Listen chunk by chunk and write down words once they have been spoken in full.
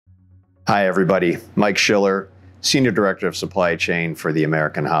Hi everybody, Mike Schiller, Senior Director of Supply Chain for the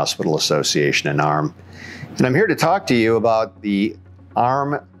American Hospital Association and AHRMM. And I'm here to talk to you about the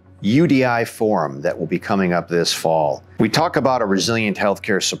AHRMM UDI Forum that will be coming up this fall. We talk about a resilient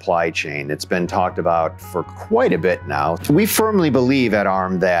healthcare supply chain. It's been talked about for quite a bit now. We firmly believe at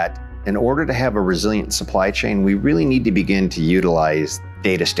AHRMM that in order to have a resilient supply chain, we really need to begin to utilize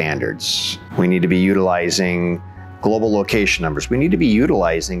data standards. We need to be utilizing global location numbers. We need to be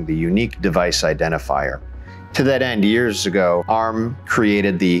utilizing the unique device identifier. To that end, years ago, AHRMM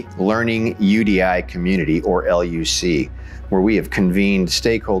created the Learning UDI Community, or LUC, where we have convened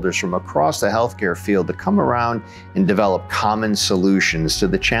stakeholders from across the healthcare field to come around and develop common solutions to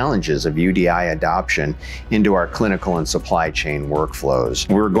the challenges of UDI adoption into our clinical and supply chain workflows.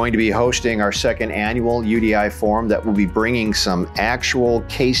 We're going to be hosting our second annual UDI Forum that will be bringing some actual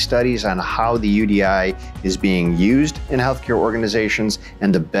case studies on how the UDI is being used in healthcare organizations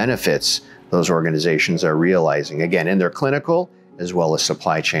and the benefits those organizations are realizing, again, in their clinical as well as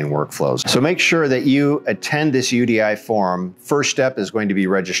supply chain workflows. So make sure that you attend this UDI Forum. First step is going to be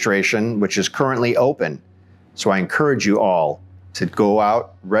registration, which is currently open. So I encourage you all to go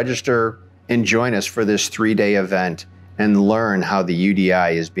out, register, and join us for this 3-day event and learn how the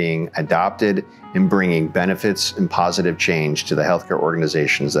UDI is being adopted and bringing benefits and positive change to the healthcare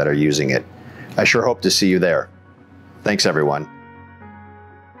organizations that are using it. I sure hope to see you there. Thanks, everyone.